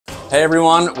Hey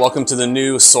everyone, welcome to the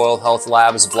new Soil Health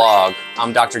Labs vlog.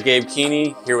 I'm Dr. Gabe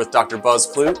Keeney, here with Dr. Buzz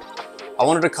Clute. I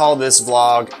wanted to call this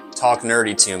vlog Talk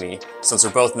Nerdy to Me, since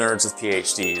we're both nerds with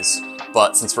PhDs.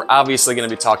 But since we're obviously going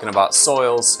to be talking about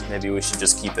soils, maybe we should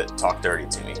just keep it Talk Dirty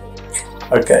to Me.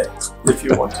 Okay, if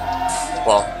you want.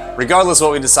 Well, regardless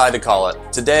what we decide to call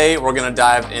it, today we're going to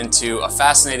dive into a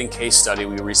fascinating case study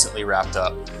we recently wrapped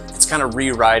up. It's kind of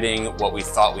rewriting what we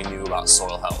thought we knew about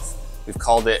soil health. We've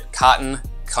called it Cotton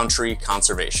Country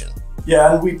Conservation.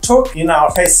 Yeah, and we talk in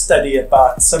our case study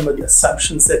about some of the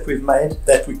assumptions that we've made,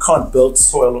 that we can't build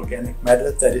soil organic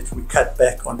matter, that if we cut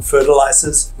back on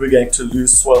fertilizers, we're going to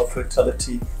lose soil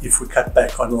fertility. If we cut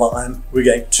back on lime, we're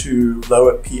going to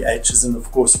lower pHs, and of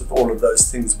course with all of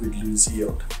those things we'd lose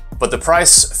yield. But the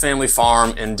Price family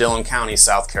farm in Dillon County,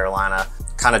 South Carolina,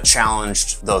 kind of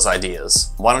challenged those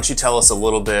ideas. Why don't you tell us a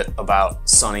little bit about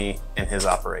Sonny and his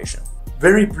operation?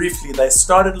 Very briefly, they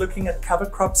started looking at cover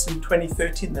crops in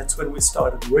 2013. That's when we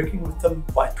started working with them.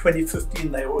 By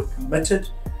 2015, they were committed.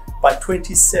 By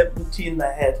 2017,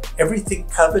 they had everything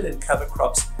covered in cover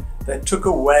crops. They took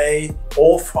away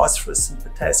all phosphorus and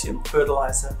potassium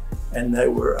fertilizer, and they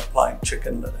were applying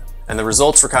chicken litter. And the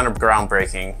results were kind of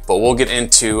groundbreaking, but we'll get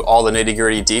into all the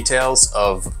nitty-gritty details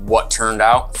of what turned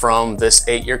out from this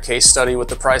 8-year case study with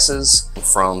the Prices,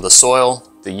 from the soil,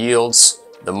 the yields,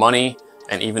 the money,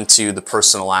 and even to the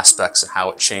personal aspects and how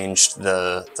it changed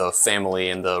the family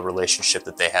and the relationship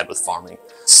that they had with farming.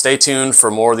 Stay tuned for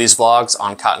more of these vlogs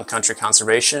on Cotton Country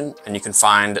Conservation, and you can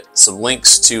find some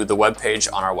links to the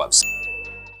webpage on our website.